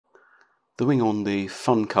The wing on the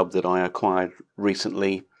Fun Cub that I acquired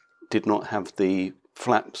recently did not have the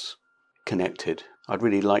flaps connected. I'd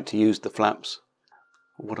really like to use the flaps.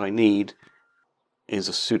 What I need is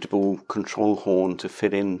a suitable control horn to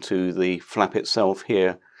fit into the flap itself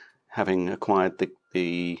here. Having acquired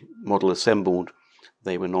the model assembled,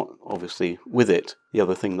 they were not obviously with it. The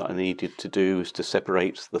other thing that I needed to do is to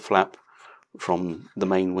separate the flap from the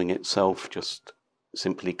main wing itself, just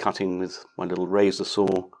simply cutting with my little razor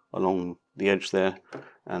saw along the edge there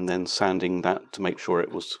and then sanding that to make sure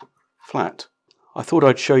it was flat. I thought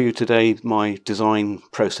I'd show you today my design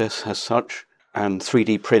process as such and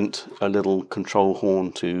 3D print a little control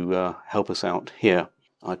horn to help us out here.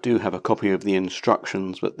 I do have a copy of the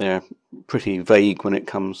instructions, but they're pretty vague when it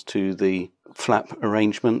comes to the flap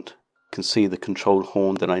arrangement. You can see the control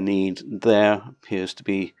horn that I need there appears to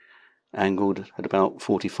be angled at about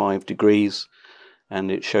 45 degrees, and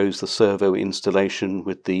it shows the servo installation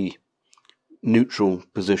with the neutral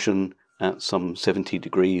position at some 70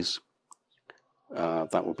 degrees.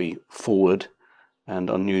 That will be forward,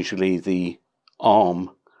 and unusually the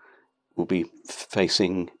arm will be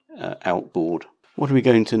facing outboard. What are we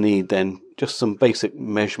going to need then? Just some basic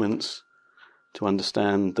measurements to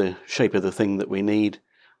understand the shape of the thing that we need.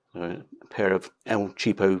 A pair of El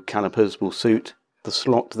Cheapo calipers will suit. The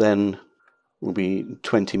slot then will be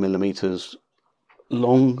 20 millimeters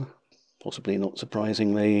long, possibly not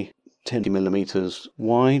surprisingly 10 millimeters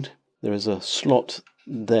wide. There is a slot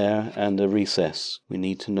there and a recess. We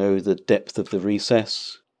need to know the depth of the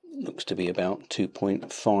recess. Looks to be about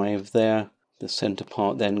 2.5 there. The center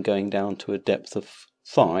part then going down to a depth of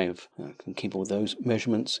 5. I can keep all those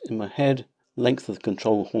measurements in my head. Length of the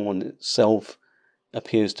control horn itself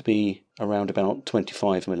appears to be around about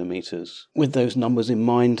 25 millimeters. With those numbers in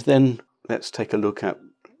mind then, let's take a look at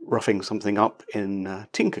roughing something up in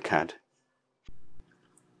TinkerCad.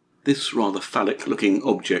 This rather phallic looking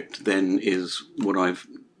object then is what I've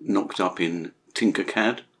knocked up in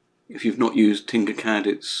TinkerCad. If you've not used TinkerCad,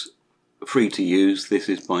 it's free to use. This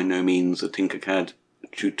is by no means a TinkerCad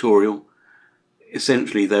tutorial.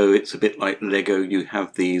 Essentially though, it's a bit like Lego. You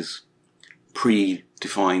have these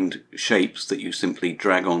pre-defined shapes that you simply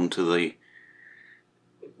drag onto the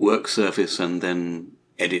work surface and then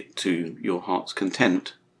edit to your heart's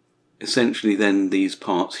content. Essentially then these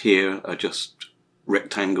parts here are just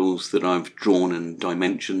rectangles that I've drawn and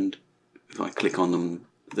dimensioned. If I click on them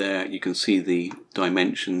there, you can see the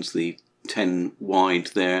dimensions, the 10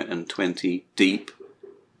 wide there and 20 deep.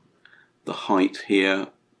 The height here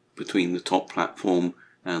between the top platform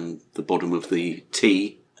and the bottom of the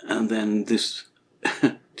T. And then this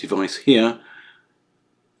device here,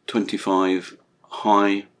 25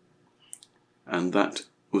 high, and that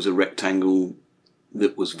was a rectangle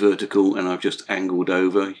that was vertical, and I've just angled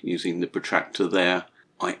over using the protractor there.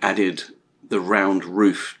 I added the round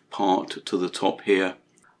roof part to the top here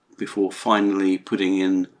before finally putting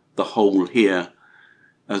in the hole here.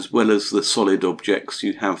 As well as the solid objects,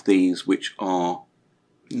 you have these which are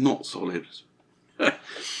not solid.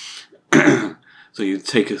 So you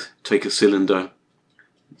take a cylinder.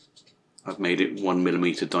 I've made it 1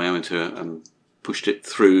 millimeter diameter and pushed it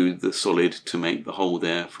through the solid to make the hole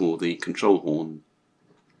there for the control horn.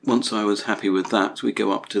 Once I was happy with that, we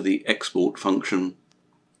go up to the export function,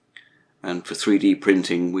 and for 3D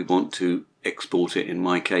printing we want to export it, in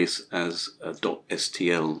my case, as a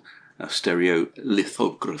 .stl, a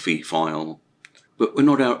stereolithography file. But we're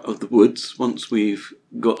not out of the woods. Once we've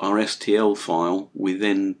got our STL file, we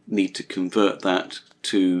then need to convert that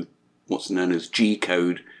to what's known as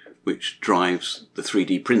GCODE, which drives the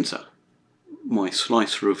 3D printer. My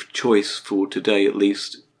slicer of choice for today at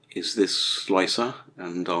least is this slicer,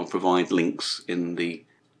 and I'll provide links in the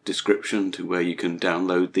description to where you can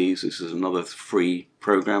download these. This is another free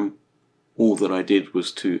program. All that I did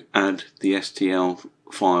was to add the STL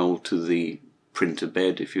file to the printer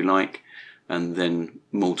bed, if you like, and then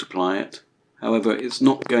multiply it. However, it's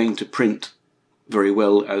not going to print very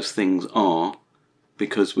well as things are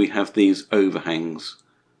because we have these overhangs.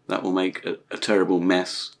 That will make a terrible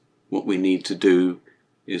mess. What we need to do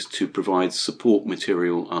is to provide support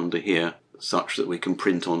material under here such that we can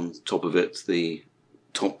print on top of it the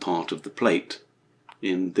top part of the plate.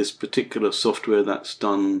 In this particular software, that's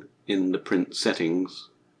done in the print settings.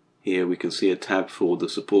 Here we can see a tab for the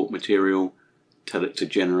support material, tell it to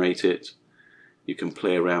generate it. You can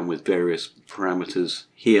play around with various parameters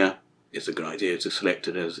here. It's a good idea to select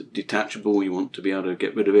it as detachable. You want to be able to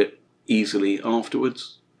get rid of it easily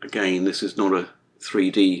afterwards. Again, this is not a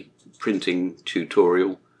 3D printing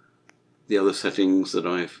tutorial. The other settings that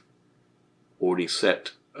I've already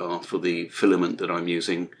set are for the filament that I'm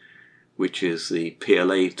using, which is the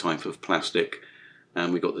PLA type of plastic,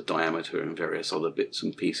 and we've got the diameter and various other bits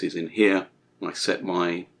and pieces in here. I set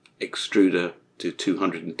my extruder to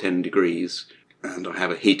 210 degrees and I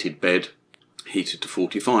have a heated bed, heated to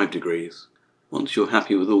 45 degrees. Once you're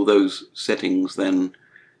happy with all those settings, then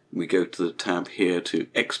we go to the tab here to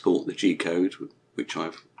export the G-code, which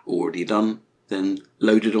I've already done, then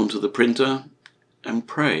load it onto the printer and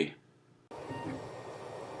pray.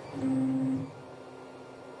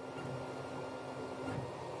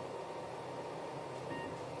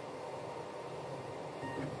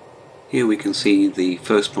 Here we can see the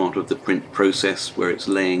first part of the print process where it's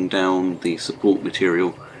laying down the support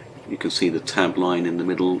material. You can see the tab line in the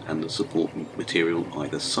middle and the support material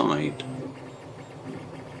either side.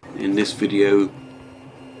 In this video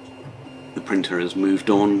the printer has moved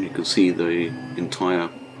on. You can see the entire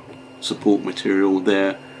support material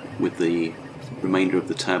there with the remainder of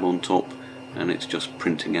the tab on top, and it's just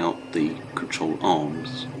printing out the control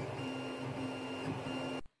arms.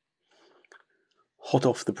 Hot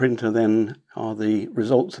off the printer then are the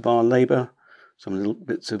results of our labour, some little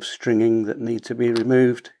bits of stringing that need to be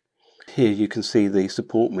removed. Here you can see the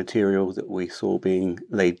support material that we saw being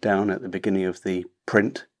laid down at the beginning of the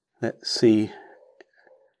print. Let's see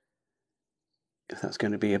if that's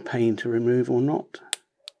going to be a pain to remove or not.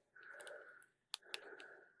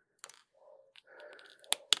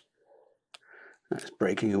 That's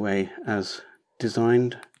breaking away as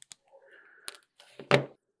designed.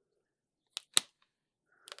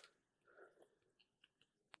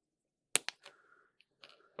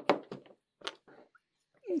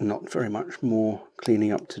 Not very much more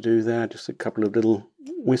cleaning up to do there, just a couple of little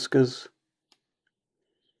whiskers.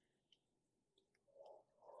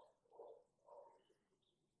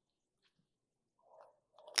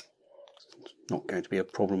 It's not going to be a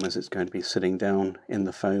problem as it's going to be sitting down in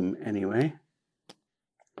the foam anyway.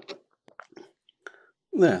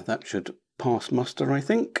 There, that should pass muster, I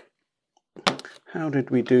think. How did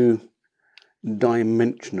we do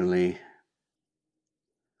dimensionally?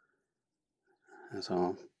 There's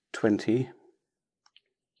our 20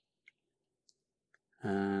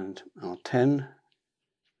 and our 10,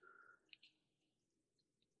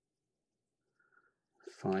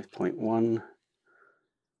 5.1.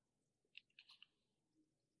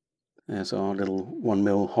 There's our little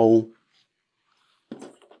 1mm hole.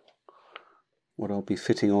 What I'll be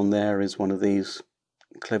fitting on there is one of these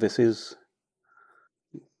clevises,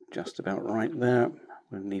 just about right there.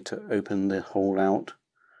 We'll need to open the hole out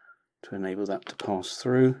to enable that to pass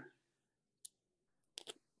through.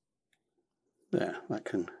 There, that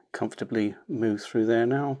can comfortably move through there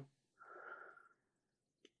now.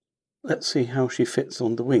 Let's see how she fits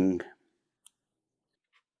on the wing.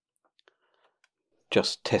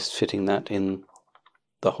 Just test fitting that in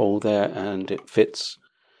the hole there, and it fits,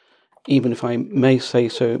 even if I may say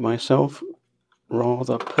so myself,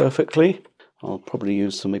 rather perfectly. I'll probably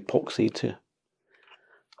use some epoxy to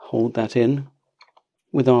hold that in.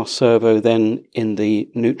 With our servo then in the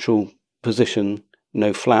neutral position,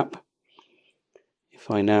 no flap,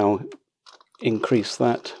 if I now increase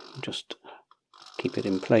that, just keep it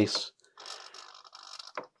in place,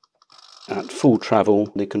 at full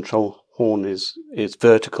travel the control horn is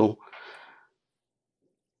vertical,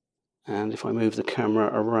 and if I move the camera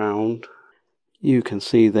around you can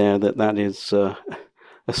see there that that is a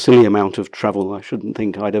silly amount of travel. I shouldn't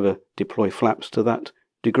think I'd ever deploy flaps to that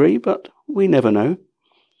degree, but we never know.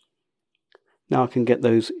 Now I can get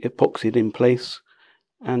those epoxied in place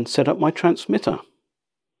and set up my transmitter.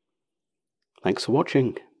 Thanks for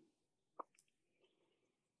watching.